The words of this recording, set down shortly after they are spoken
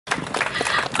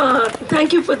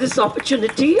Thank you for this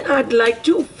opportunity. I'd like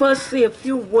to first say a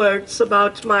few words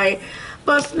about my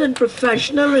personal and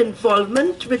professional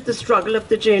involvement with the struggle of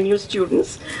the JNU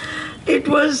students. It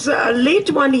was late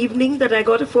one evening that I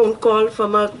got a phone call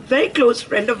from a very close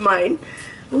friend of mine,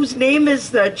 whose name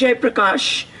is Jay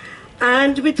Prakash,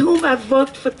 and with whom I've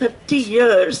worked for 30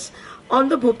 years on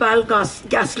the Bhopal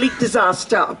gas leak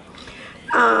disaster.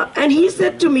 And he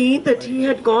said to me that he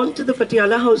had gone to the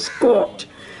Patiala House Court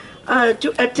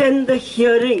to attend the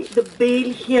hearing, the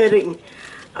bail hearing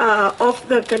of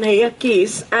the Kanhaiya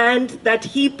case, and that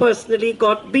he personally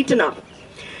got beaten up.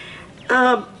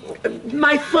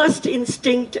 My first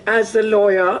instinct as a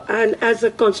lawyer and as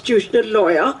a constitutional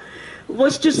lawyer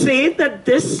was to say that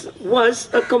this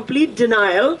was a complete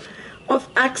denial of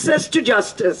access to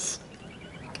justice.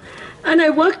 And I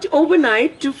worked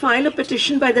overnight to file a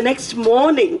petition by the next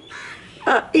morning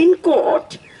in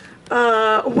court,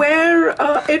 where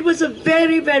it was a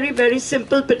very, very, very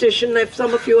simple petition. If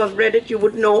some of you have read it, you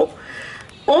would know.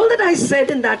 All that I said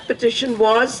in that petition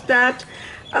was that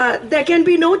there can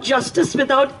be no justice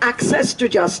without access to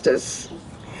justice.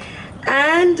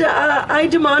 And I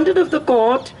demanded of the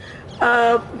court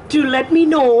to let me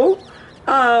know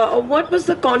what was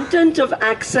the content of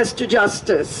access to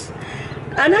justice.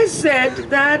 And I said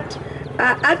that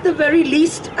at the very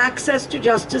least, access to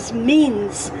justice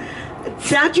means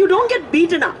that you don't get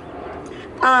beaten up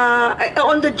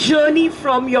on the journey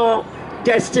from your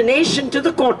destination to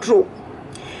the courtroom.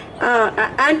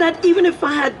 And that even if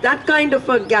I had that kind of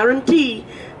a guarantee,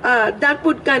 that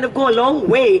would kind of go a long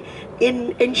way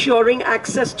in ensuring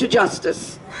access to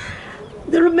justice.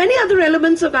 There are many other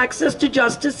elements of access to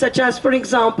justice, such as, for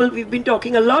example, we've been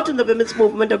talking a lot in the women's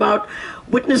movement about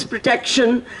witness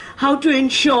protection, how to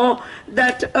ensure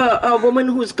that a woman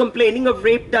who's complaining of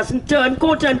rape doesn't turn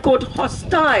quote-unquote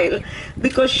hostile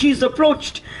because she's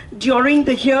approached during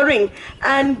the hearing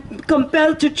and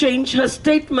compelled to change her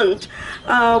statement.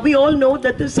 We all know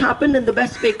that this happened in the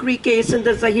Best Bakery case and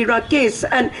the Zahira case,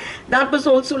 and that was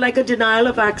also like a denial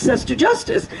of access to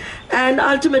justice. And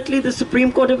ultimately, the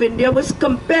Supreme Court of India was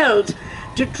compelled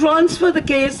to transfer the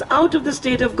case out of the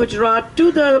state of Gujarat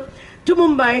to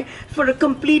Mumbai for a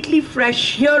completely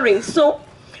fresh hearing. So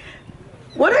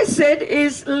what I said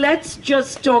is, let's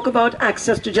just talk about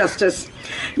access to justice.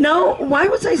 Now, why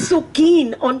was I so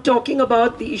keen on talking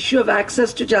about the issue of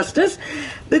access to justice?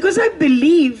 Because I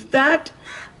believe that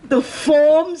the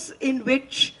forms in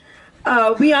which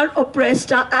we are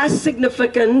oppressed are as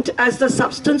significant as the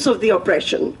substance of the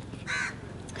oppression.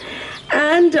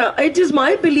 And it is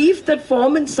my belief that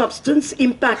form and substance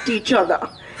impact each other.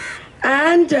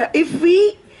 And if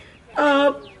we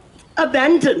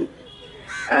abandon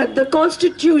the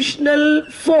constitutional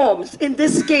forms, in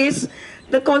this case,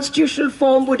 the constitutional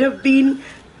form would have been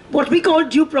what we call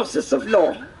due process of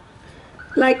law.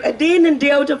 Like a day in and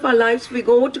day out of our lives, we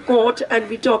go to court and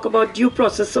we talk about due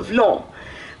process of law,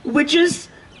 which is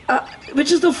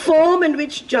the form in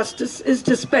which justice is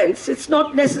dispensed. It's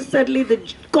not necessarily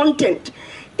the content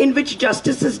in which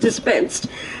justice is dispensed.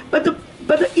 But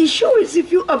the issue is,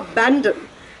 if you abandon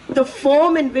the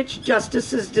form in which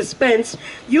justice is dispensed,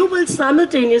 you will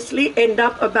simultaneously end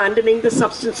up abandoning the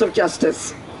substance of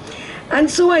justice. And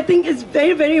so I think it's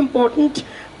very, very important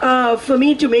for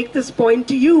me to make this point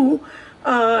to you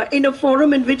in a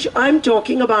forum in which I'm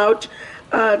talking about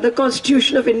the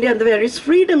Constitution of India and the various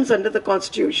freedoms under the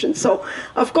Constitution. So,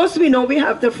 of course, we know we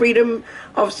have the freedom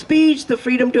of speech, the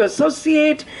freedom to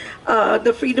associate,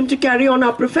 the freedom to carry on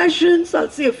our professions. I'll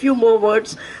say a few more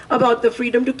words about the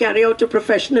freedom to carry out a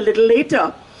profession a little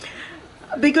later.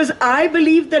 Because I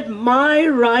believe that my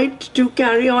right to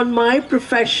carry on my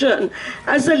profession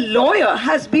as a lawyer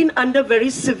has been under very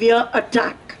severe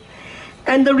attack.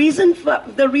 And the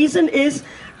reason is,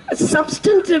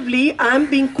 substantively, I'm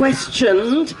being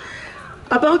questioned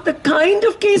about the kind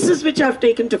of cases which I've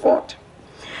taken to court.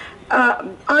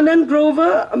 Anand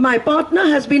Grover, my partner,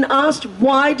 has been asked,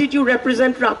 why did you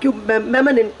represent Rakib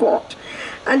Memon in court?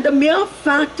 And the mere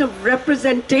fact of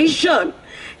representation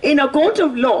in a court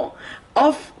of law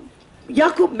of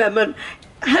Yaqub Memon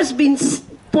has been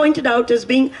pointed out as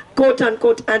being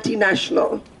quote-unquote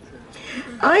anti-national.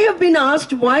 I have been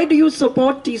asked, why do you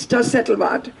support Teesta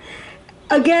Setalvad?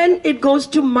 Again, it goes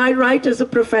to my right as a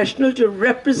professional to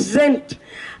represent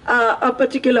a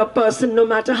particular person, no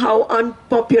matter how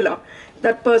unpopular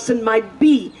that person might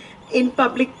be in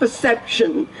public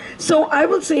perception. So I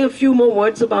will say a few more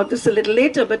words about this a little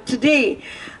later, but today,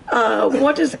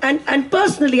 and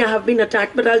personally I have been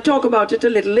attacked, but I'll talk about it a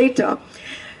little later.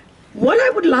 What I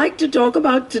would like to talk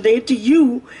about today to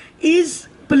you is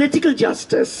political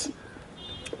justice.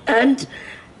 And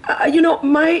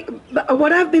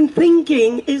What I've been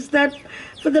thinking is that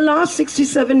for the last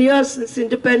 67 years since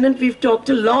independence, we've talked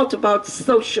a lot about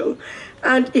social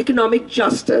and economic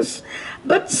justice.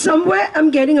 But somewhere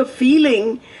I'm getting a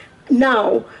feeling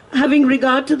now, having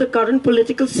regard to the current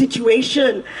political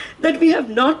situation, that we have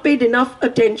not paid enough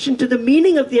attention to the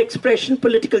meaning of the expression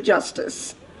political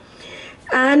justice.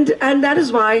 And that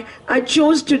is why I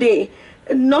chose today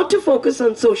not to focus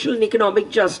on social and economic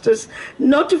justice,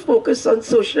 not to focus on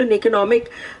social and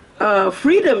economic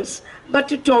freedoms, but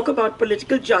to talk about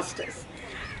political justice.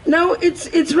 Now,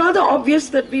 it's rather obvious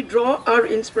that we draw our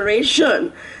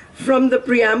inspiration from the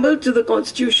preamble to the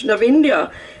Constitution of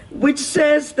India, which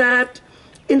says that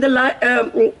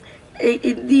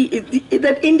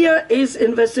that India is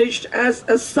envisaged as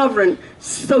a sovereign,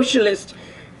 socialist,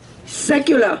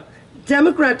 secular,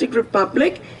 democratic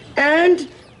republic, and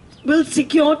will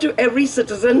secure to every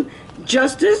citizen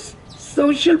justice,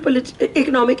 social,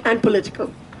 economic, and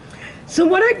political. So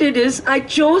what I did is I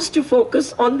chose to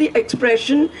focus on the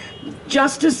expression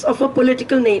justice of a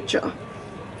political nature.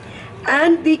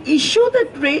 And the issue that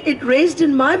it raised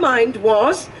in my mind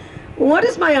was, what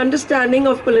is my understanding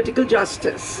of political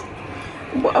justice?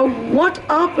 What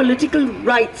are political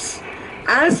rights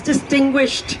as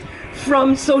distinguished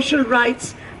from social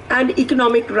rights and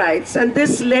economic rights? And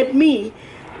this led me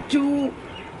to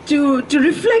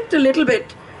reflect a little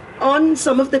bit on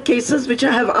some of the cases which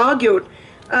I have argued,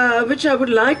 which I would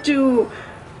like to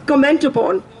comment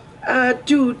upon,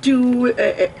 to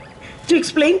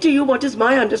explain to you what is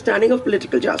my understanding of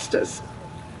political justice.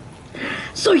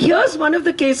 So here's one of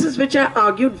the cases which I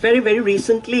argued very, very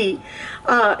recently.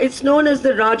 It's known as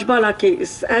the Rajbala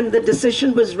case, and the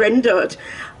decision was rendered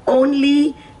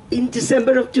only in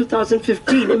December of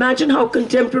 2015. Imagine how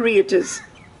contemporary it is.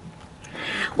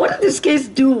 What did this case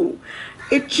do?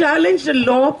 It challenged a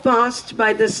law passed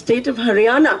by the state of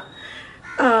Haryana,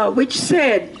 which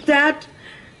said that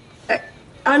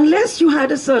unless you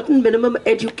had a certain minimum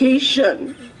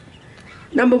education,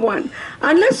 number one,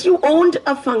 unless you owned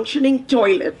a functioning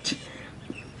toilet,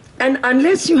 and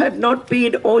unless you had not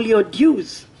paid all your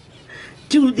dues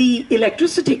to the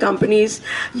electricity companies,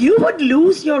 you would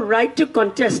lose your right to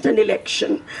contest an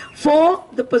election for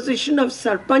the position of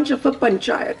Sarpanch of a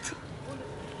Panchayat.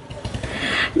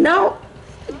 Now,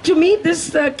 to me,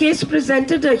 this case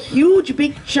presented a huge,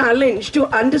 big challenge to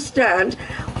understand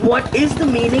what is the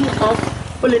meaning of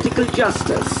political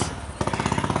justice.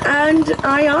 And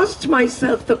I asked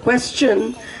myself the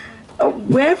question,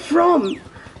 where from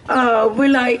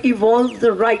will I evolve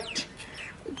the right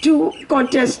to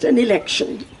contest an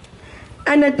election?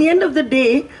 And at the end of the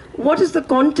day, what is the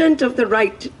content of the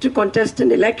right to contest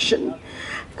an election?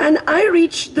 And I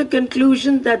reached the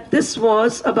conclusion that this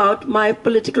was about my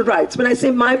political rights. When I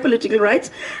say my political rights,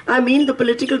 I mean the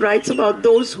political rights about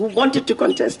those who wanted to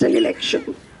contest an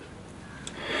election.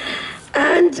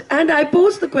 And I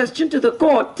posed the question to the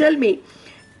court, tell me,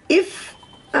 if,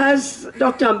 as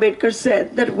Dr. Ambedkar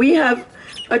said, that we have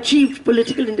achieved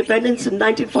political independence in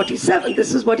 1947,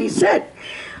 this is what he said,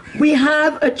 we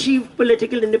have achieved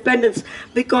political independence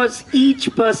because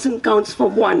each person counts for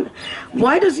one.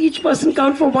 Why does each person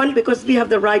count for one? Because we have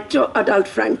the right to adult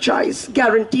franchise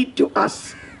guaranteed to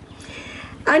us.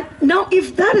 And now,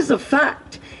 if that is a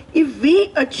fact, if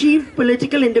we achieved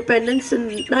political independence in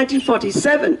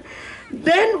 1947,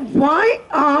 then why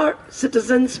are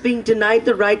citizens being denied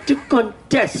the right to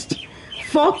contest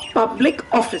for public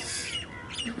office?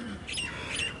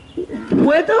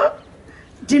 Whether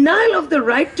denial of the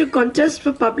right to contest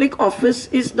for public office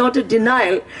is not a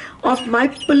denial of my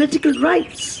political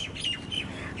rights,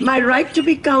 my right to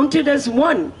be counted as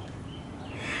one.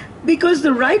 Because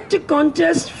the right to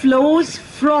contest flows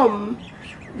from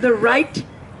the right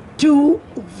to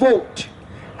vote.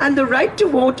 And the right to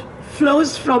vote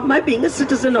flows from my being a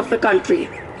citizen of the country.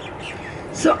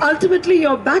 So ultimately,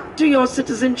 you're back to your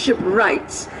citizenship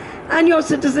rights. And your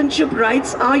citizenship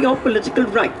rights are your political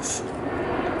rights.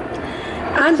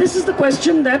 And this is the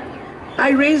question that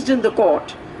I raised in the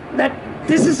court, that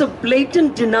this is a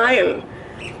blatant denial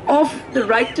of the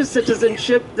right to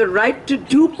citizenship, the right to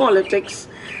do politics,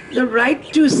 the right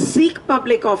to seek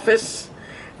public office,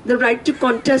 the right to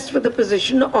contest for the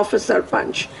position of a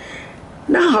Sarpanch.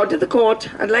 Now, how did the court,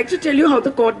 I'd like to tell you how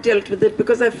the court dealt with it,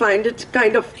 because I find it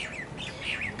kind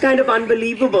of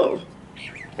unbelievable.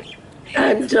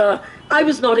 And I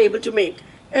was not able to make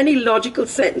any logical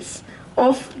sense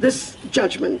of this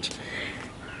judgment.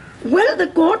 Well, the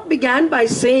court began by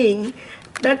saying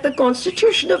that the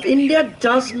Constitution of India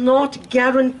does not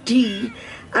guarantee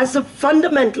as a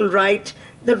fundamental right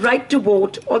the right to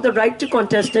vote or the right to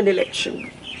contest an election.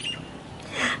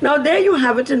 Now, there you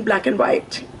have it in black and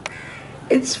white.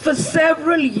 It's for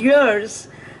several years,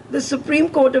 the Supreme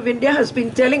Court of India has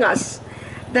been telling us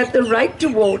that the right to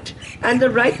vote and the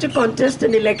right to contest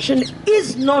an election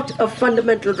is not a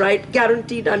fundamental right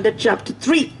guaranteed under Chapter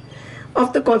 3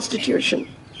 of the Constitution.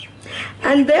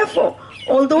 And therefore,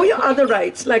 although your other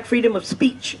rights like freedom of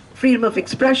speech, freedom of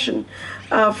expression,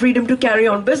 freedom to carry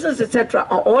on business, etc.,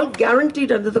 are all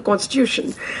guaranteed under the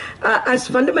Constitution as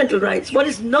fundamental rights, what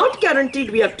is not guaranteed,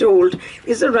 we are told,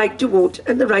 is the right to vote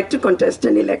and the right to contest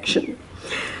an election.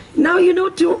 Now, you know,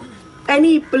 to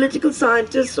any political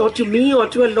scientist or to me or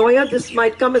to a lawyer, this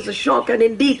might come as a shock, and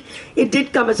indeed it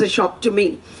did come as a shock to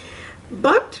me.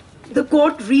 But the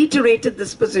court reiterated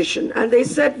this position and they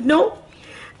said, no,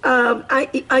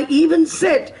 I even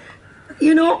said,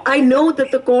 you know, I know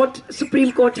that the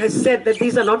Supreme Court has said that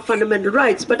these are not fundamental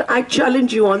rights, but I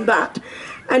challenge you on that.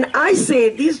 And I say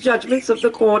these judgments of the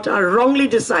court are wrongly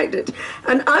decided.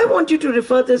 And I want you to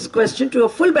refer this question to a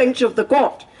full bench of the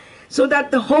court, so that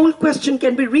the whole question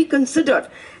can be reconsidered.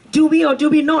 Do we or do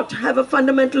we not have a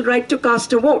fundamental right to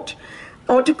cast a vote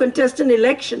or to contest an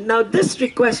election? Now, this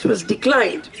request was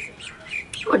declined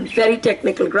on very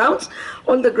technical grounds,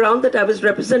 on the ground that I was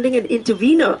representing an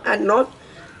intervener and not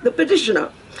the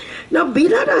petitioner. Now, be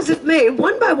that as it may,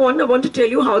 one by one, I want to tell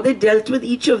you how they dealt with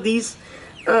each of these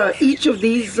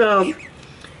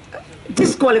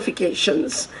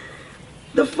disqualifications.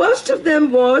 The first of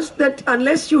them was that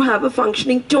unless you have a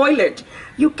functioning toilet,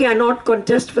 you cannot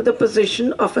contest for the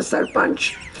position of a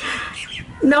sarpanch.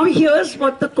 Now here's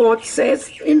what the court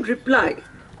says in reply,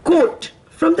 quote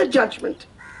from the judgment.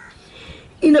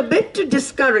 In a bid to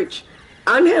discourage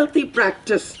unhealthy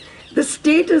practice, the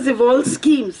state has evolved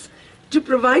schemes to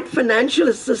provide financial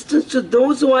assistance to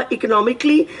those who are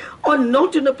economically or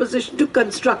not in a position to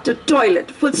construct a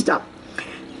toilet, full stop.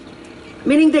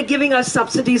 Meaning they're giving us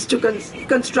subsidies to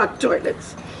construct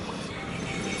toilets.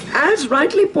 As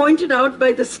rightly pointed out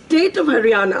by the state of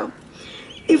Haryana,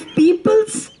 if people,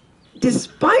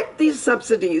 despite these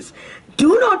subsidies,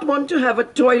 do not want to have a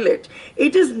toilet,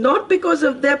 it is not because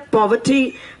of their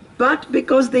poverty, but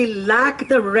because they lack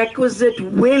the requisite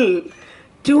will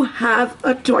to have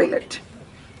a toilet.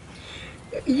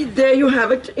 There you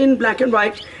have it in black and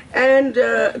white. And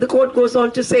the court goes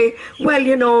on to say, well,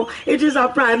 you know, it is our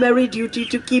primary duty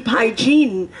to keep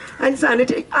hygiene and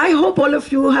sanity. I hope all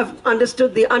of you have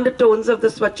understood the undertones of the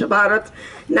Swachh Bharat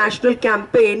national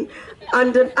campaign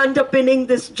underpinning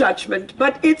this judgment.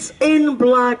 But it's in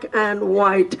black and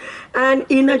white and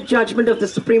in a judgment of the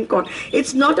Supreme Court.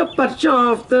 It's not a parcha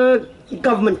of the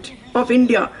government of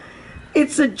India.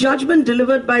 It's a judgment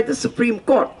delivered by the Supreme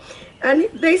Court. And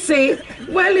they say,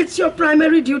 well, it's your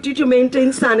primary duty to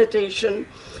maintain sanitation.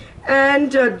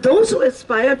 And those who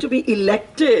aspire to be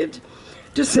elected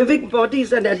to civic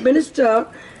bodies and administer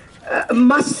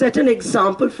must set an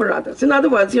example for others. In other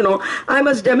words, you know, I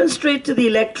must demonstrate to the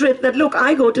electorate that, look,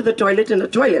 I go to the toilet in a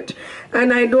toilet,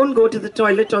 and I don't go to the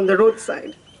toilet on the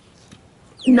roadside.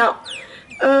 Now,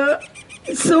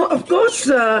 so, of course,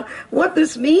 what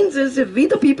this means is if we,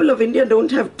 the people of India, don't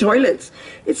have toilets,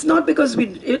 it's not because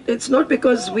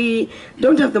we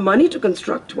don't have the money to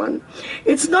construct one.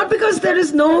 It's not because there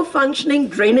is no functioning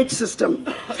drainage system.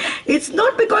 It's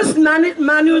not because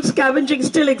manual scavenging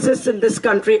still exists in this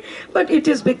country, but it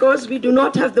is because we do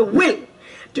not have the will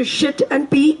to shit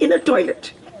and pee in a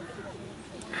toilet.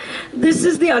 This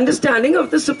is the understanding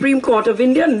of the Supreme Court of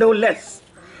India, no less.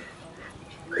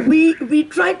 We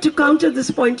tried to counter this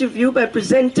point of view by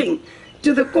presenting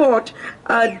to the court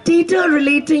data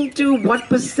relating to what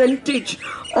percentage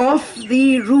of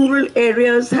the rural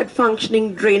areas had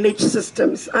functioning drainage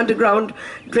systems, underground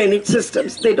drainage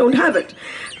systems. They don't have it.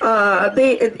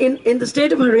 In the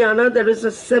state of Haryana, there is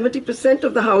 70%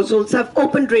 of the households have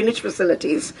open drainage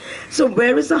facilities. So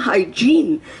where is the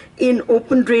hygiene in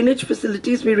open drainage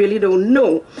facilities? We really don't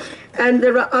know. And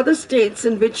there are other states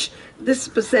in which this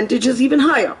percentage is even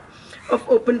higher of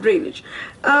open drainage.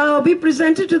 We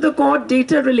presented to the court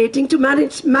data relating to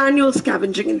manual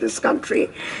scavenging in this country.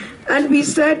 And we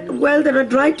said, well, there are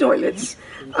dry toilets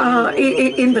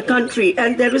in the country,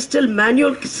 and there is still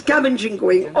manual scavenging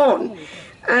going on.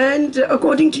 And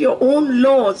according to your own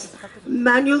laws,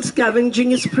 manual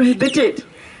scavenging is prohibited,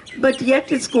 but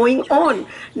yet it's going on.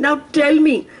 Now tell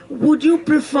me, would you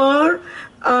prefer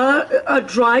a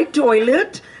dry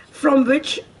toilet from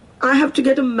which I have to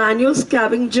get a manual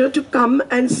scavenger to come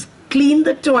and clean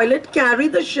the toilet, carry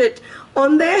the shit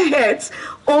on their heads,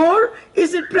 or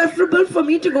is it preferable for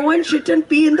me to go and shit and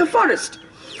pee in the forest?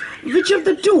 Which of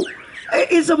the two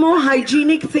is a more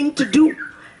hygienic thing to do?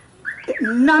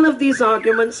 None of these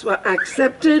arguments were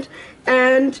accepted,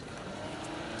 and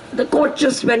the court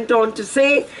just went on to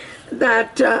say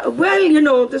that, well, you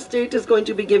know, the state is going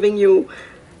to be giving you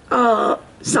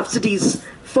subsidies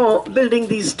for building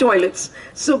these toilets,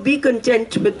 so be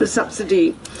content with the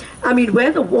subsidy. I mean,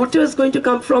 where the water is going to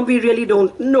come from, we really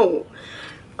don't know.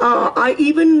 I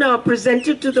even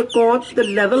presented to the court the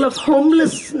level of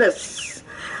homelessness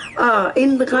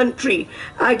in the country.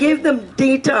 I gave them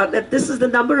data that this is the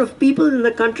number of people in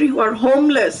the country who are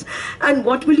homeless. And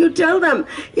what will you tell them?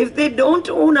 If they don't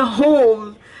own a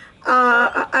home,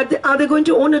 are they going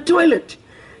to own a toilet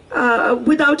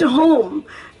without a home?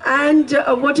 And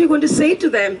what are you going to say to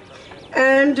them?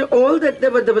 And all that,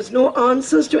 there was no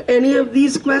answers to any of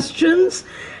these questions.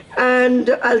 And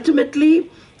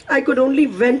ultimately, I could only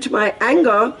vent my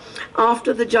anger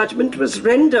after the judgment was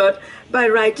rendered by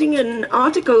writing an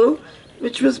article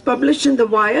which was published in The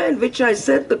Wire, in which I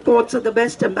said the courts are the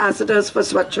best ambassadors for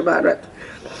Swachh Bharat.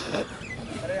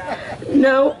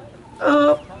 Now,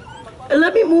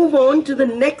 let me move on to the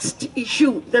next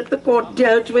issue that the court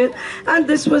dealt with, and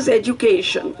this was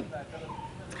education.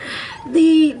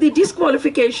 The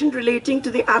disqualification relating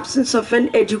to the absence of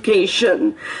an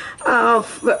education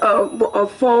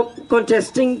for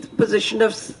contesting the position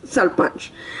of Sarpanch.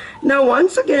 Now,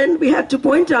 once again, we had to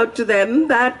point out to them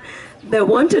that there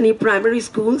weren't any primary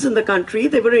schools in the country.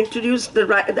 They were introduced,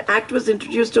 the act was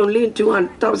introduced only in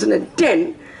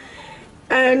 2010.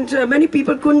 And many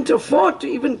people couldn't afford to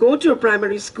even go to a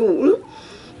primary school.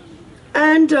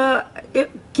 And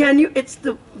it's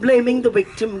the blaming the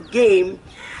victim game.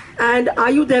 And are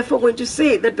you therefore going to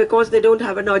say that because they don't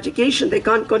have an education, they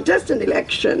can't contest an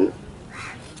election?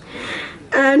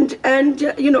 And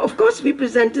you know, of course, we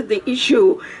presented the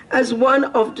issue as one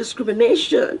of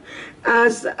discrimination,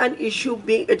 as an issue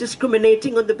being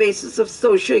discriminating on the basis of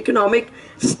socioeconomic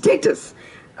status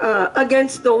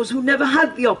against those who never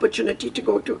had the opportunity to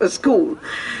go to a school.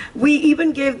 We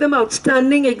even gave them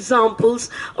outstanding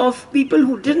examples of people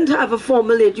who didn't have a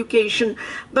formal education,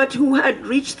 but who had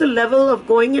reached the level of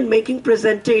going and making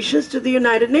presentations to the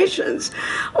United Nations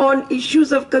on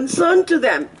issues of concern to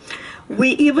them.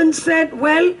 We even said,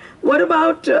 well, what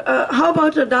about, how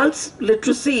about adults'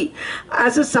 literacy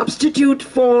as a substitute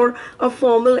for a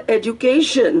formal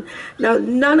education? Now,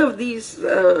 none of these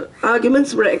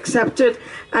arguments were accepted,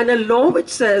 and a law which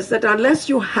says that unless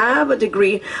you have a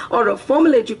degree or a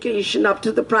formal education up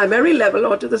to the primary level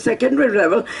or to the secondary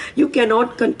level, you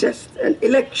cannot contest an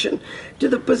election to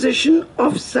the position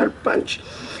of Sarpanch.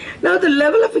 Now, the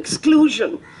level of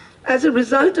exclusion as a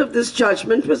result of this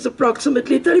judgment was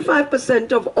approximately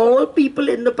 35% of all people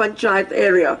in the panchayat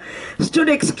area stood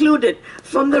excluded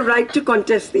from the right to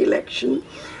contest the election,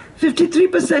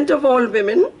 53% of all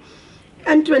women,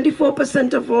 and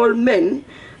 24% of all men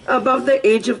above the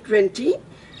age of 20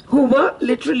 who were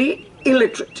literally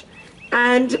illiterate.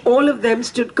 And all of them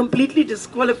stood completely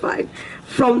disqualified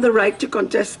from the right to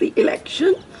contest the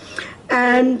election.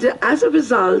 And as a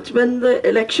result, when the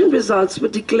election results were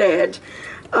declared,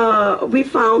 we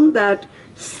found that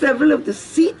several of the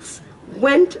seats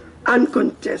went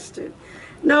uncontested.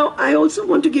 Now, I also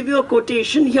want to give you a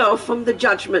quotation here from the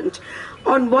judgment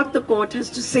on what the court has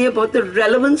to say about the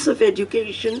relevance of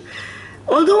education.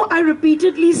 Although I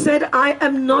repeatedly said I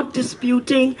am not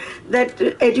disputing that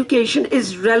education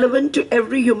is relevant to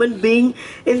every human being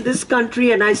in this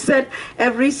country, and I said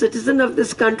every citizen of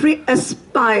this country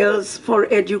aspires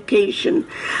for education.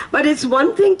 But it's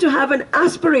one thing to have an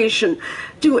aspiration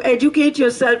to educate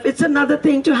yourself. It's another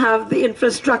thing to have the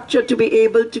infrastructure to be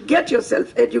able to get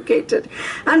yourself educated.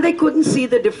 And they couldn't see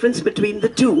the difference between the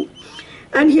two.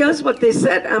 And here's what they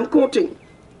said, I'm quoting.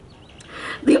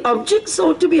 The object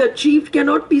sought to be achieved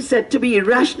cannot be said to be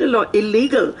irrational or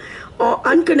illegal or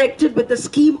unconnected with the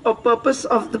scheme or purpose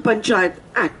of the Panchayat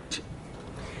Act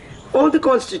or the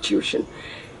Constitution.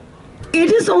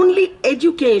 It is only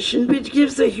education which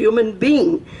gives a human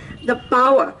being the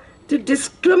power to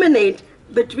discriminate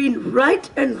between right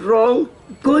and wrong,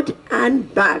 good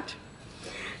and bad.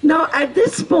 Now, at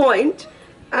this point,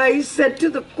 I said to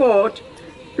the court,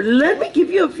 let me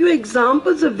give you a few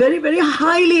examples of very, very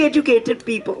highly educated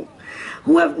people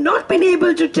who have not been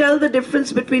able to tell the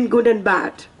difference between good and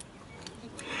bad.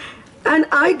 And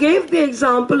I gave the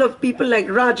example of people like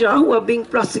Raja, who are being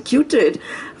prosecuted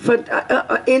for,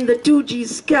 in the 2G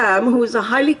scam, who is a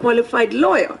highly qualified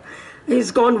lawyer.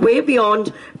 He's gone way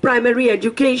beyond primary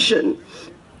education.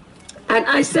 And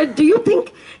I said, do you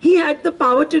think he had the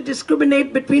power to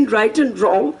discriminate between right and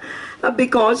wrong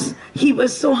because he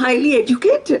was so highly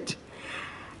educated?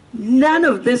 None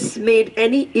of this made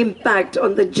any impact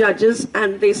on the judges,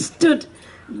 and they stood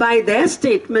by their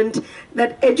statement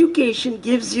that education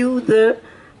gives you the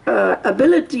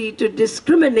ability to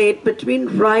discriminate between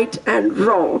right and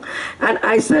wrong. And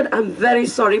I said, I'm very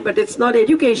sorry, but it's not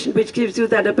education which gives you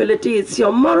that ability, it's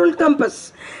your moral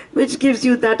compass which gives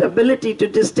you that ability to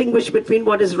distinguish between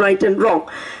what is right and wrong.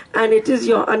 And it is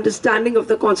your understanding of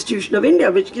the Constitution of India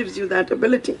which gives you that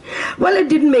ability. Well, it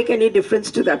didn't make any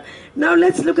difference to them. Now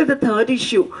let's look at the third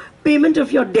issue, payment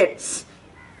of your debts.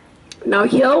 Now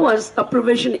here was a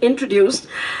provision introduced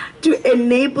to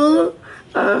enable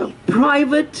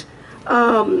private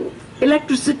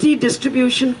electricity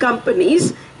distribution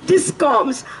companies,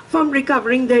 DISCOMs, from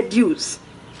recovering their dues.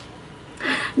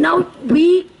 Now,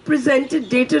 we presented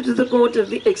data to the court of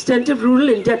the extent of rural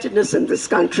indebtedness in this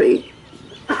country.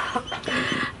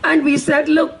 And we said,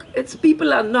 look, it's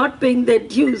people are not paying their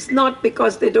dues, not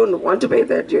because they don't want to pay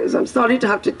their dues. I'm sorry to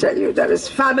have to tell you, there is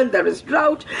famine, there is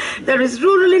drought, there is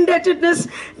rural indebtedness,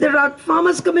 there are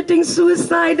farmers committing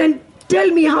suicide, and tell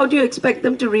me, how do you expect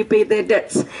them to repay their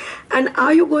debts? And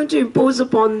are you going to impose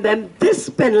upon them this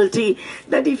penalty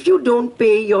that if you don't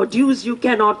pay your dues, you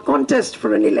cannot contest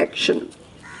for an election?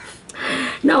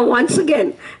 Now, once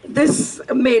again, this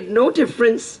made no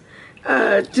difference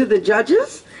to the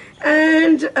judges.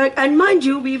 And mind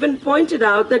you, we even pointed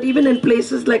out that even in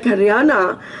places like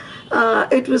Haryana,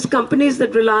 it was companies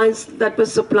that were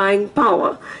supplying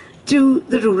power to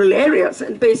the rural areas.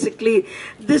 And basically,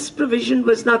 this provision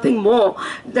was nothing more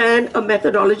than a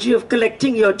methodology of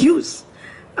collecting your dues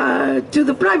to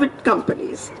the private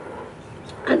companies.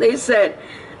 And they said,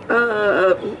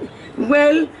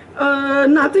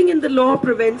 nothing in the law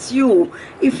prevents you,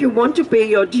 if you want to pay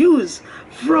your dues,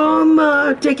 from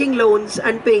taking loans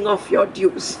and paying off your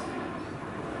dues.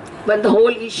 When the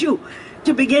whole issue,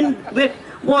 to begin with,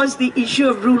 was the issue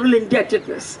of rural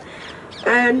indebtedness.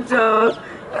 And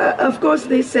of course,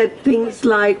 they said things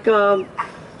like,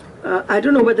 I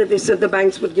don't know whether they said the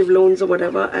banks would give loans or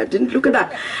whatever. I didn't look at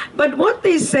that. But what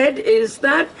they said is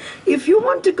that if you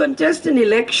want to contest an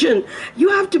election, you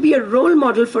have to be a role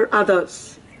model for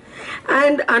others.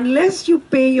 And unless you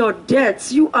pay your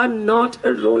debts, you are not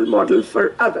a role model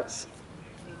for others.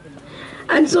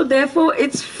 And so therefore,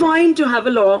 it's fine to have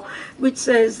a law which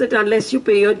says that unless you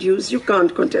pay your dues, you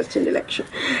can't contest an election.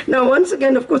 Now, once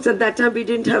again, of course, at that time, we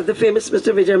didn't have the famous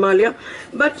Mr. Vijay Mallya.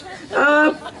 But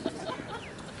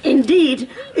indeed,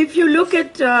 if you look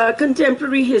at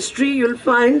contemporary history, you'll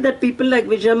find that people like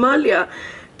Vijay Mallya,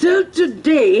 till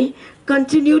today,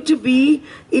 continue to be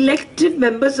elected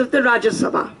members of the Rajya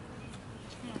Sabha.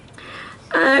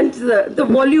 And the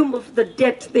volume of the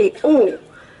debt they owe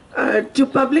to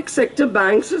public sector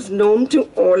banks is known to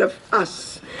all of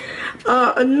us.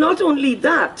 Not only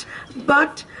that,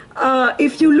 but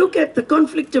if you look at the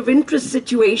conflict of interest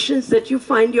situations that you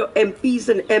find your MPs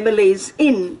and MLAs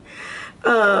in,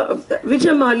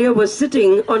 Vijay Mallya was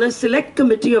sitting on a select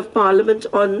committee of Parliament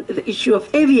on the issue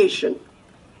of aviation.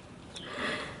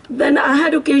 Then I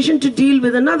had occasion to deal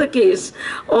with another case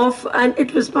of, and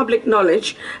it was public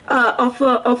knowledge, of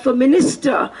a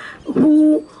minister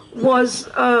who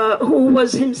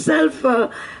was himself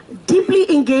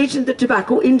deeply engaged in the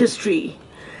tobacco industry,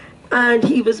 and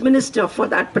he was minister for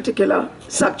that particular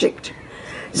subject.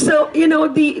 So, you know,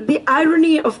 the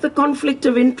irony of the conflict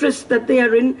of interest that they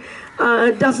are in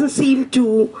doesn't seem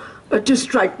to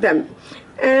strike them.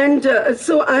 And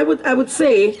so I would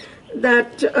say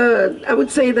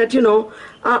that you know,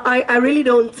 I really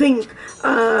don't think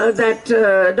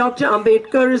that Dr.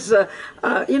 Ambedkar's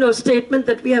statement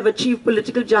that we have achieved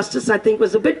political justice, I think,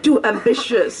 was a bit too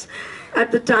ambitious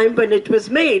at the time when it was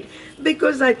made,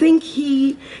 because I think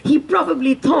he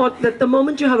probably thought that the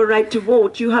moment you have a right to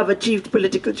vote, you have achieved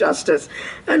political justice,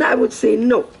 and I would say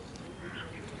no.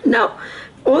 Now,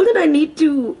 all that I need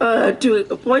to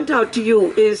point out to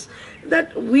you is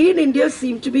that we in India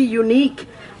seem to be unique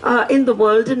in the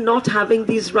world in not having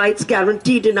these rights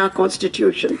guaranteed in our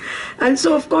constitution. And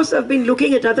so, of course, I've been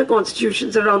looking at other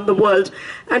constitutions around the world,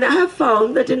 and I have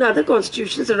found that in other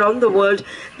constitutions around the world,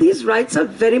 these rights are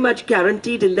very much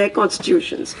guaranteed in their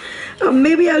constitutions.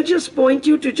 Maybe I'll just point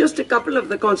you to just a couple of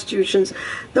the constitutions.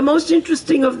 The most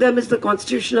interesting of them is the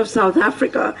Constitution of South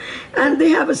Africa, and they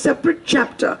have a separate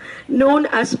chapter known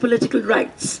as political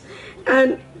rights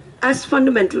and as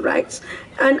fundamental rights.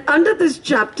 And under this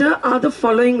chapter are the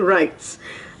following rights.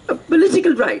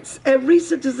 Political rights. Every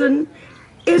citizen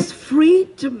is free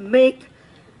to make,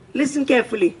 listen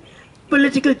carefully,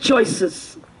 political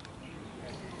choices.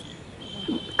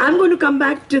 I'm going to come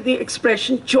back to the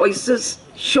expression choices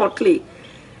shortly.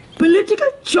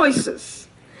 Political choices.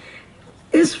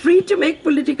 Is free to make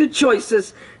political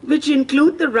choices which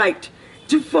include the right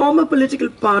to form a political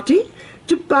party,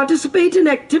 to participate in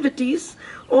activities,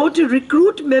 or to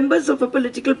recruit members of a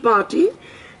political party,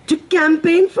 to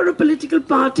campaign for a political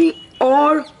party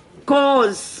or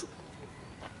cause.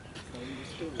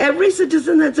 Every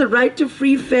citizen has a right to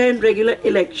free, fair and regular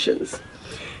elections.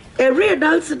 Every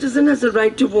adult citizen has a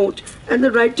right to vote and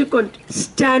the right to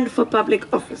stand for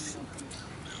public office.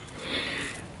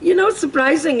 You know,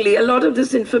 surprisingly, a lot of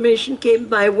this information came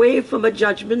by way from a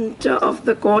judgment of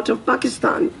the Court of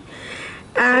Pakistan.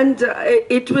 And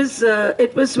it was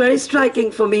very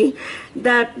striking for me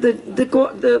that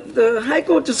the High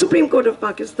Court, the Supreme Court of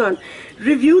Pakistan,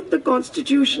 reviewed the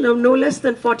constitution of no less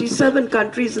than 47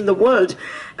 countries in the world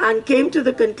and came to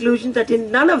the conclusion that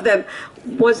in none of them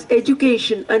was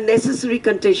education a necessary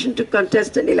condition to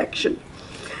contest an election,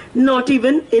 not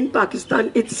even in Pakistan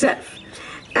itself.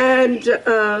 And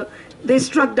they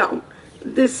struck down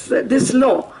this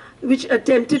law, which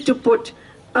attempted to put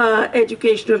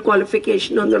educational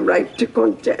qualification on the right to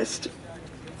contest.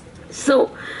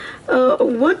 So,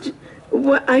 what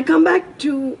I come back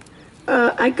to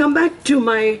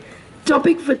my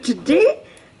topic for today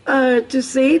to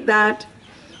say that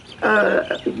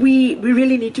we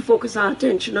really need to focus our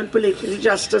attention on political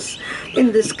justice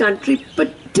in this country,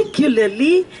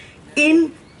 particularly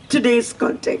in today's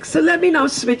context. So let me now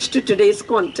switch to today's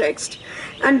context.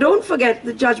 And don't forget,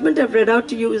 the judgment I've read out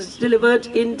to you is delivered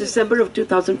in December of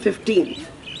 2015.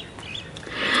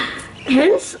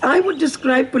 Hence, I would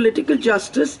describe political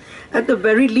justice at the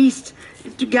very least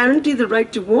to guarantee the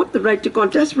right to vote, the right to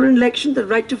contest for an election, the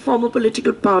right to form a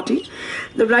political party,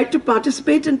 the right to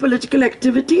participate in political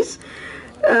activities,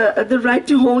 the right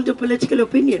to hold a political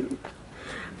opinion,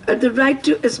 the right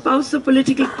to espouse a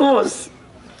political cause.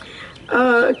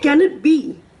 Can it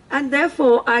be, and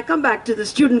therefore I come back to the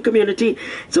student community,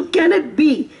 so can it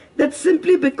be that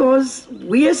simply because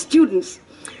we as students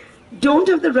don't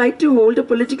have the right to hold a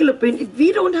political opinion,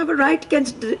 we don't have a right,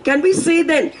 can we say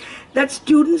then that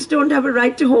students don't have a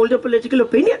right to hold a political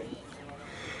opinion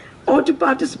or to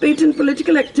participate in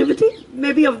political activity,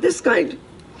 maybe of this kind,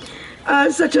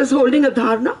 such as holding a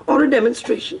dharna or a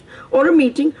demonstration or a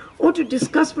meeting, or to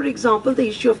discuss, for example, the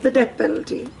issue of the death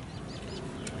penalty?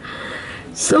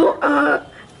 So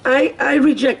I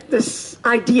reject this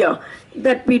idea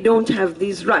that we don't have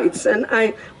these rights, and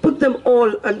I put them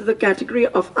all under the category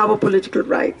of our political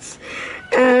rights.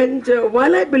 And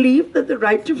while I believe that the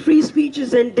right to free speech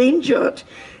is endangered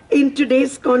in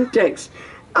today's context,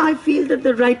 I feel that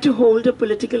the right to hold a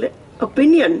political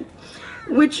opinion,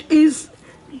 which is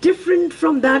different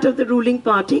from that of the ruling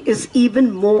party, is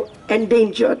even more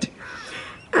endangered.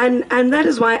 And that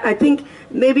is why I think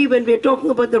maybe when we're talking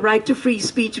about the right to free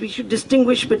speech, we should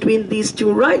distinguish between these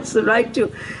two rights. The right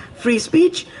to free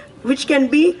speech, which can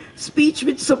be speech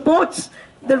which supports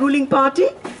the ruling party,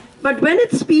 but when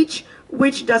it's speech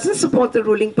which doesn't support the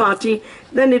ruling party,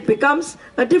 then it becomes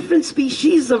a different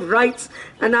species of rights,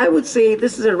 and I would say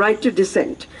this is a right to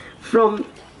dissent from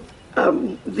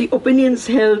the opinions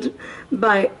held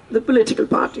by the political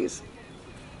parties.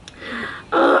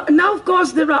 Now, of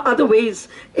course, there are other ways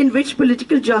in which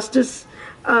political justice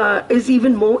is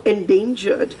even more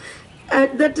endangered.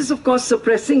 That is, of course,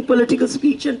 suppressing political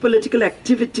speech and political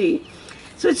activity.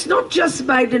 So it's not just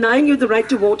by denying you the right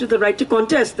to vote or the right to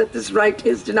contest that this right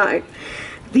is denied.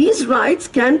 These rights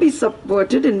can be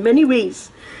subverted in many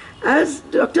ways. As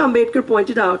Dr. Ambedkar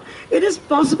pointed out, it is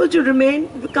possible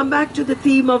to come back to the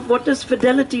theme of what does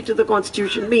fidelity to the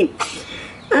Constitution mean.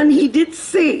 And he did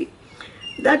say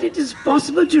that it is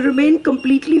possible to remain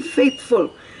completely faithful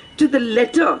to the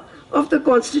letter of the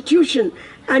Constitution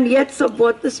and yet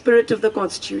subvert the spirit of the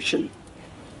Constitution.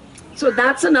 So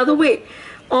that's another way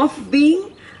of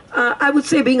being, I would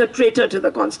say, being a traitor to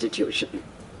the Constitution.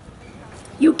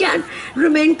 You can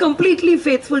remain completely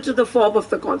faithful to the form of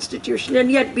the Constitution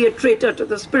and yet be a traitor to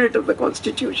the spirit of the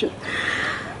Constitution.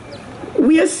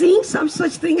 We are seeing some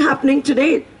such thing happening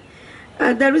today.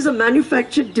 There is a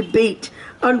manufactured debate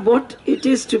on what it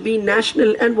is to be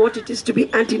national and what it is to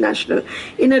be anti-national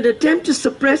in an attempt to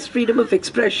suppress freedom of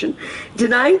expression,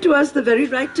 denying to us the very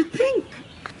right to think.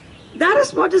 That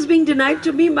is what is being denied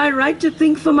to me, my right to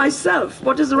think for myself,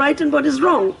 what is right and what is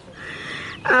wrong.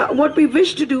 What we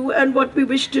wish to do and what we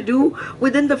wish to do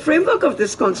within the framework of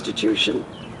this Constitution.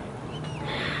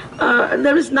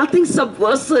 There is nothing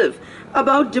subversive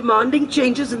about demanding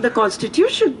changes in the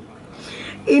Constitution.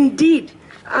 Indeed,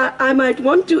 I might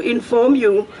want to inform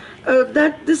you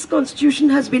that this Constitution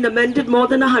has been amended more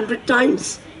than 100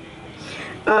 times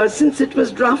since it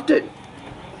was drafted.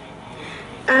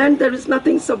 And there is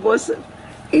nothing subversive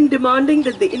in demanding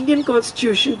that the Indian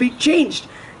Constitution be changed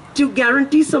to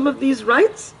guarantee some of these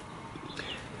rights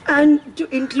and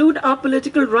to include our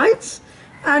political rights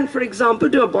and, for example,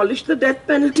 to abolish the death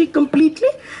penalty completely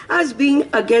as being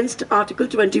against Article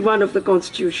 21 of the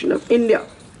Constitution of India.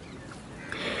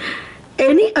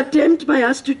 Any attempt by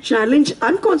us to challenge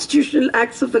unconstitutional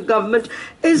acts of the government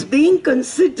is being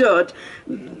considered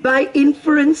by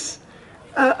inference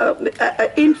now.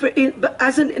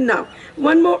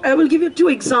 One more, I will give you two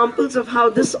examples of how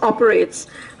this operates,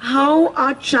 how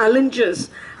our challenges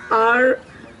are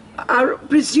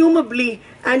presumably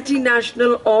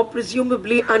anti-national or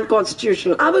presumably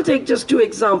unconstitutional. I will take just two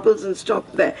examples and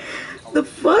stop there. The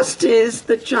first is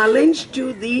the challenge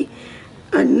to the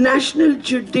National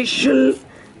Judicial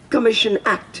Commission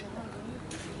Act,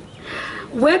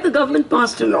 where the government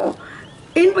passed a law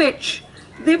in which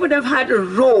they would have had a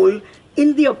role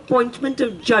in the appointment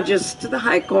of judges to the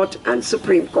High Court and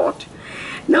Supreme Court.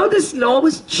 Now this law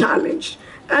was challenged,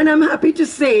 and I'm happy to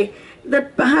say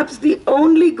that perhaps the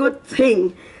only good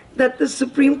thing that the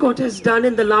Supreme Court has done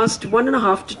in the last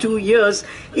 1.5 to 2 years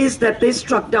is that they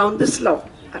struck down this law.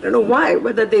 I don't know why,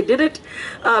 whether they did it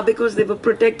because they were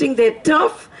protecting their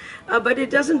turf, but it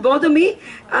doesn't bother me.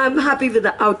 I'm happy with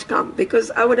the outcome, because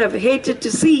I would have hated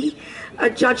to see a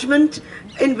judgment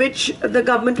in which the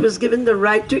government was given the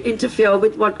right to interfere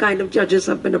with what kind of judges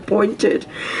have been appointed.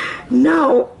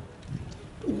 Now,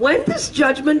 when this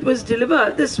judgment was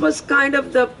delivered, this was kind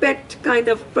of the pet kind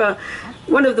of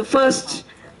one of the first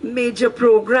major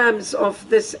programs of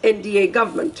this NDA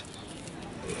government.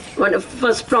 One of the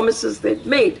first promises they'd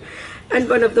made, and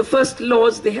one of the first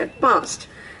laws they had passed,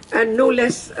 and no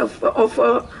less of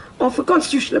a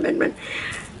constitutional amendment.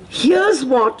 Here's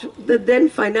what the then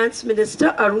Finance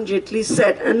Minister Arun Jaitley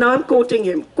said, and now I'm quoting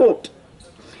him, quote,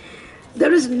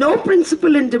 "There is no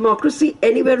principle in democracy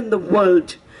anywhere in the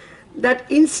world that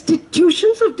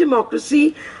institutions of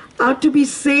democracy are to be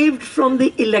saved from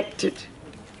the elected."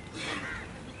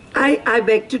 I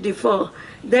beg to differ.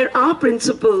 There are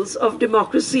principles of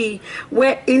democracy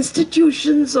where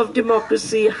institutions of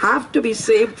democracy have to be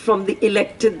saved from the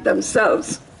elected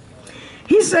themselves.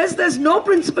 He says there's no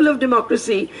principle of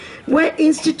democracy where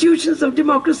institutions of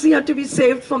democracy are to be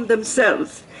saved from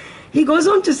themselves. He goes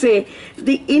on to say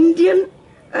the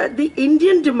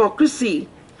Indian democracy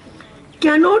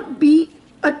cannot be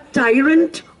a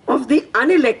tyrant of the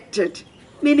unelected,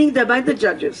 meaning thereby the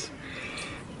judges.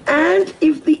 And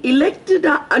if the elected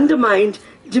are undermined,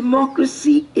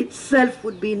 democracy itself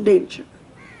would be in danger.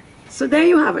 So there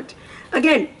you have it.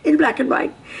 Again, in black and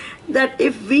white, that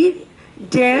if we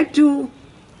dare to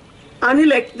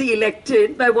unelect the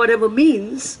elected by whatever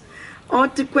means, or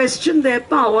to question their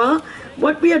power,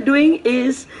 what we are doing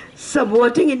is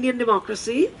subverting Indian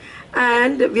democracy,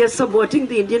 and we are subverting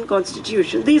the Indian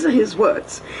Constitution. These are his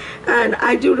words. And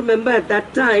I do remember at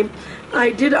that time, I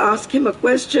did ask him a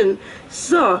question,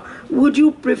 "Sir, would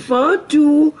you prefer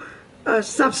to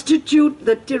substitute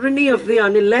the tyranny of the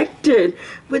unelected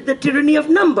with the tyranny of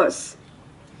numbers?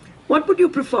 What would you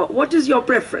prefer? What is your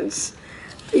preference?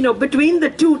 You know, between the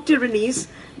two tyrannies,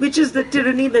 which is the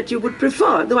tyranny that you would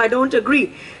prefer?" Though I don't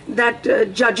agree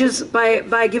that judges,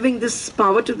 by giving this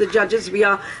power to the judges, we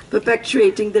are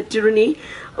perpetuating the tyranny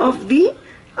of the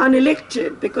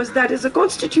unelected, because that is a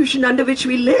constitution under which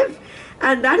we live.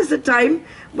 And that is the time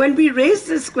when we raise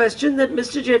this question that,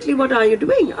 Mr. Jaitley, what are you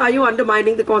doing? Are you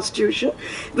undermining the Constitution,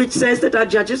 which says that our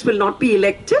judges will not be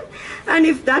elected? And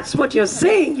if that's what you're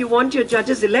saying, you want your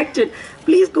judges elected,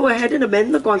 please go ahead and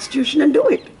amend the Constitution and do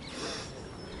it.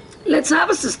 Let's have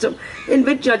a system in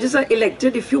which judges are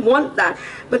elected if you want that.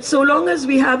 But so long as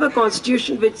we have a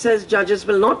constitution which says judges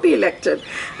will not be elected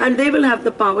and they will have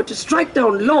the power to strike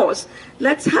down laws,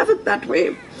 let's have it that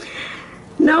way.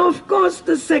 Now, of course,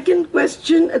 the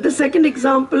second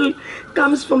example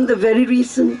comes from the very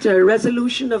recent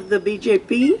resolution of the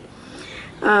BJP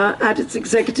at its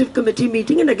executive committee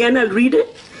meeting. And again, I'll read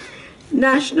it.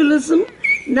 "Nationalism,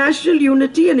 national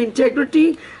unity and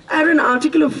integrity are an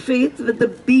article of faith with the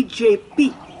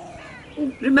BJP."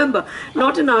 Remember,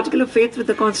 not an article of faith with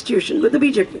the Constitution, with the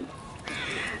BJP.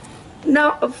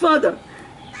 Now, further,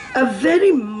 a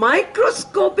very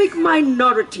microscopic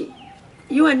minority,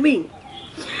 you and me,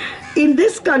 in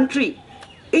this country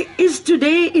is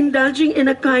today indulging in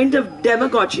a kind of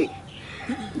demagogy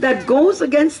that goes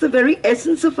against the very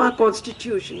essence of our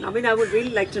Constitution. I mean, I would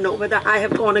really like to know whether I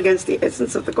have gone against the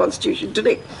essence of the Constitution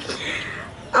today.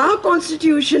 Our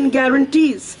Constitution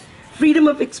guarantees freedom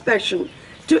of expression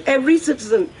to every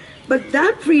citizen, but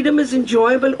that freedom is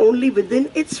enjoyable only within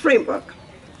its framework.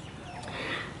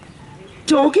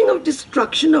 Talking of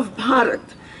destruction of Bharat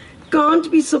can't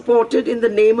be supported in the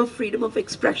name of freedom of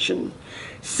expression.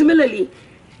 Similarly,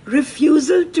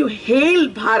 refusal to hail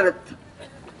Bharat,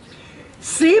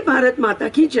 say Bharat Mata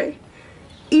Ki Jai,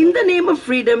 in the name of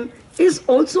freedom is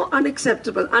also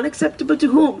unacceptable. Unacceptable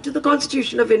to whom? To the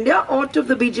Constitution of India or to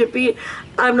the BJP?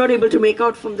 I'm not able to make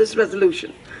out from this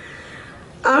resolution.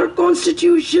 Our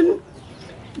Constitution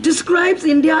describes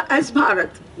India as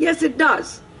Bharat. Yes, it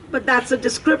does. But that's a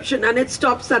description, and it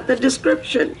stops at the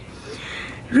description.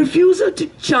 Refusal to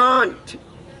chant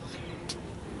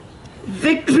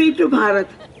victory to Bharat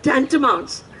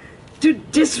tantamounts to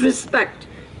disrespect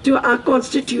to our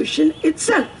Constitution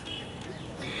itself.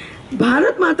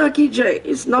 Bharat Mata Ki Jai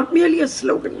is not merely a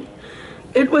slogan.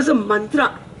 It was a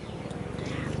mantra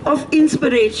of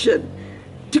inspiration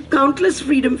to countless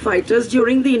freedom fighters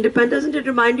during the independence. Doesn't it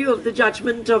remind you of the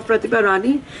judgment of Pratibha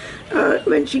Rani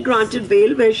when she granted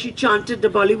bail, where she chanted the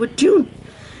Bollywood tune?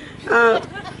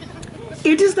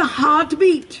 It is the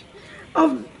heartbeat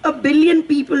of a billion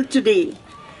people today.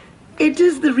 It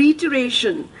is the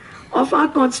reiteration of our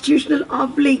constitutional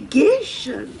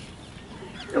obligation.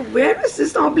 Now, where is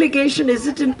this obligation? Is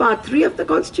it in Part 3 of the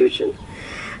Constitution?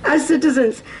 As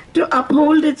citizens, to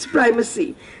uphold its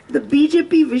primacy, the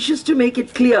BJP wishes to make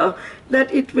it clear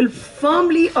that it will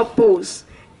firmly oppose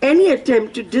any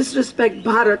attempt to disrespect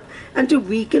Bharat and to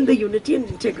weaken the unity and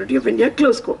integrity of India,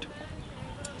 close quote.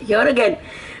 Here again,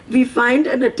 we find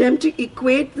an attempt to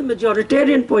equate the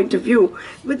majoritarian point of view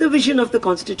with the vision of the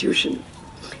Constitution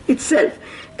itself,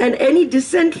 and any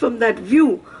dissent from that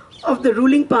view of the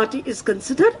ruling party is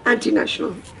considered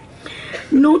anti-national.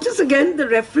 Notice again the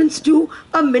reference to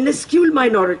a minuscule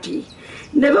minority.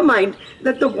 Never mind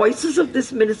that the voices of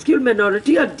this minuscule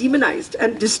minority are demonized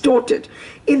and distorted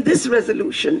in this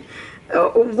resolution.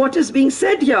 What is being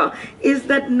said here is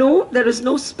that no, there is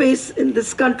no space in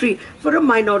this country for a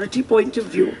minority point of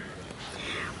view,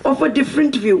 of a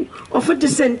different view, of a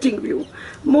dissenting view.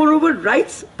 Moreover,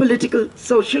 rights, political,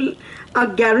 social, are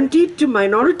guaranteed to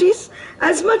minorities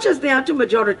as much as they are to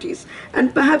majorities,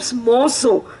 and perhaps more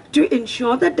so to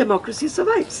ensure that democracy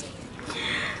survives.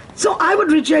 So I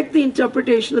would reject the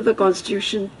interpretation of the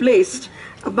Constitution placed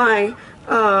by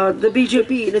the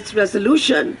BJP in its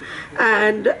resolution,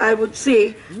 and I would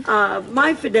say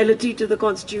my fidelity to the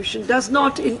Constitution does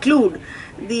not include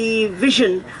the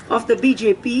vision of the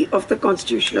BJP of the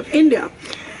Constitution of India.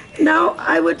 Now,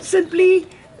 I would simply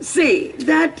say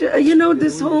that,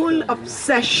 this whole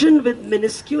obsession with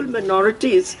minuscule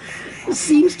minorities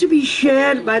seems to be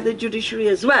shared by the judiciary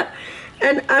as well.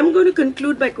 And I'm going to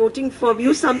conclude by quoting from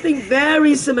you something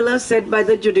very similar said by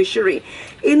the judiciary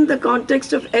in the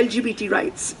context of LGBT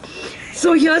rights.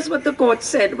 So here's what the court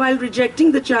said while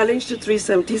rejecting the challenge to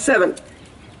 377.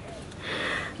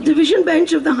 Division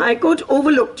bench of the High Court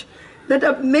overlooked that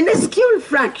a minuscule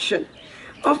fraction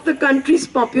of the country's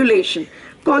population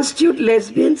constitute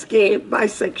lesbians, gay,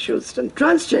 bisexuals, and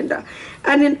transgender.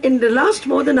 And in the last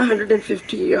more than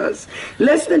 150 years,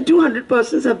 less than 200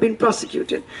 persons have been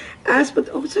prosecuted.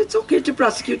 So it's okay to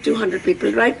prosecute 200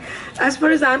 people, right? As far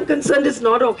as I'm concerned, it's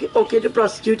not okay to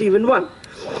prosecute even one.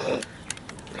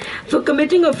 For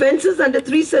committing offences under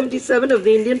 377 of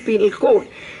the Indian Penal Code.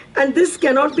 And this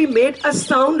cannot be made a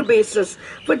sound basis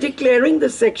for declaring the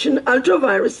section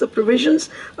ultra-virus the provisions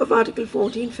of Article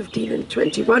 14, 15 and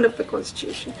 21 of the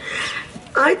Constitution.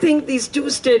 I think these two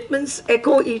statements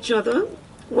echo each other,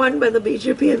 one by the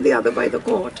BJP and the other by the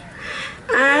court.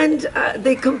 And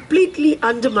they completely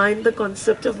undermine the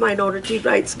concept of minority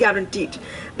rights guaranteed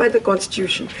by the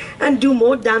Constitution and do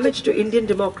more damage to Indian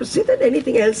democracy than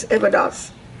anything else ever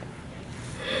does.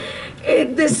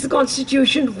 This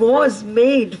Constitution was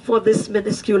made for this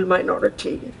minuscule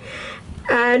minority,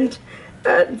 and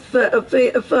it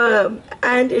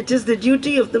is the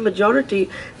duty of the majority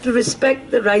to respect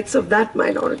the rights of that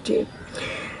minority.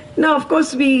 Now, of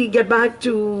course, we get back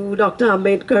to Dr.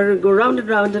 Ambedkar, go round and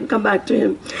round and come back to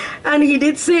him. And he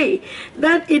did say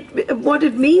that what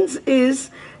it means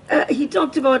is, he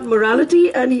talked about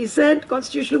morality, and he said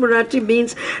constitutional morality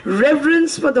means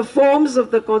reverence for the forms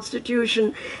of the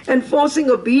Constitution, enforcing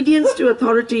obedience to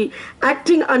authority,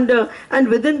 acting under and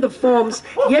within the forms,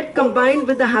 yet combined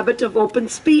with the habit of open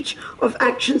speech, of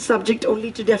action subject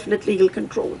only to definite legal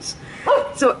controls.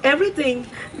 So everything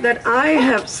that I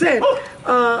have said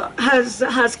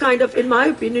has kind of, in my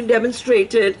opinion,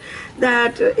 demonstrated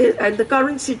that in the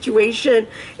current situation,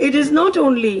 it is not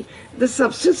only the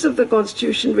substance of the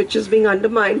Constitution which is being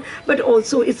undermined, but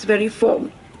also its very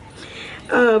form.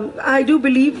 I do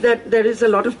believe that there is a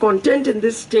lot of content in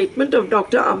this statement of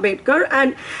Dr. Ambedkar,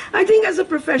 and I think as a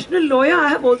professional lawyer, I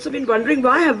have also been wondering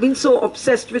why I have been so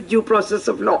obsessed with due process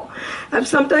of law. I've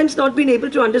sometimes not been able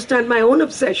to understand my own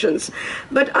obsessions,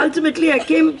 but ultimately I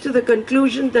came to the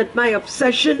conclusion that my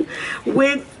obsession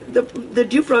with the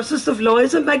due process of law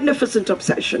is a magnificent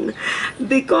obsession,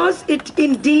 because it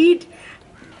indeed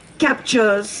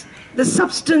captures the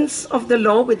substance of the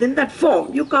law within that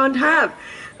form. You can't have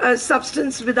a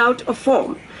substance without a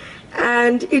form.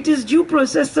 And it is due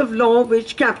process of law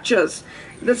which captures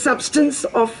the substance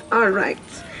of our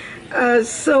rights. I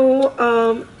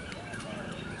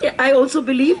also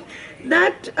believe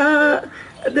that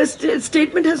this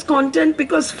statement has content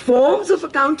because forms of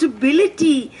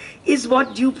accountability is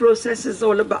what due process is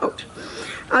all about.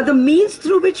 The means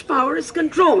through which power is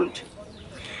controlled.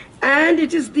 And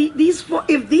it is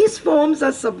if these forms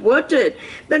are subverted,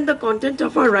 then the content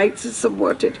of our rights is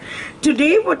subverted.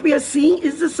 Today, what we are seeing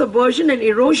is the subversion and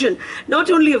erosion,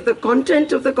 not only of the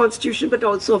content of the Constitution, but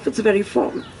also of its very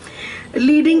form,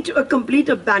 leading to a complete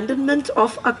abandonment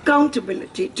of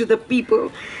accountability to the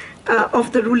people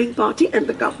of the ruling party and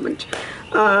the government.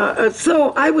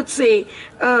 So I would say,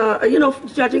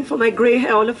 judging from my gray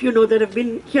hair, all of you know that I've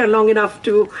been here long enough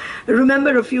to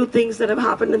remember a few things that have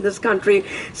happened in this country.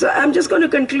 So I'm just going to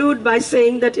conclude by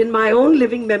saying that in my own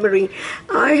living memory,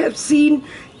 I have seen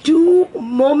two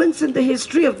moments in the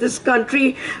history of this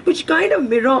country which kind of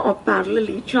mirror or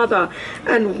parallel each other.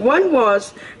 And one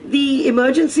was the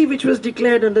emergency which was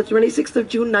declared on the 26th of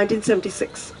June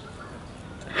 1976.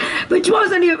 Which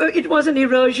was it was an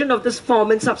erosion of this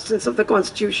form and substance of the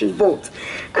Constitution both.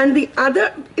 And the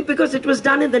other, because it was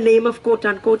done in the name of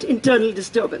quote-unquote internal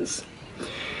disturbance.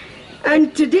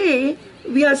 And today,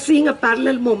 we are seeing a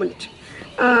parallel moment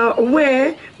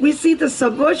where we see the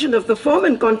subversion of the form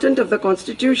and content of the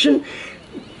Constitution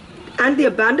and the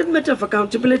abandonment of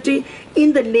accountability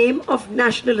in the name of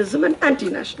nationalism and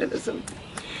anti-nationalism.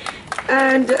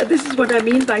 And this is what I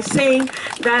mean by saying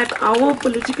that our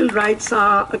political rights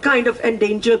are a kind of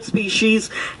endangered species,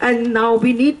 and now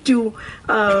we need to,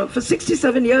 for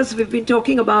 67 years we've been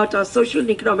talking about our social and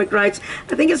economic rights.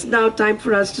 I think it's now time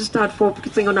for us to start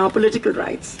focusing on our political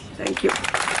rights. Thank you.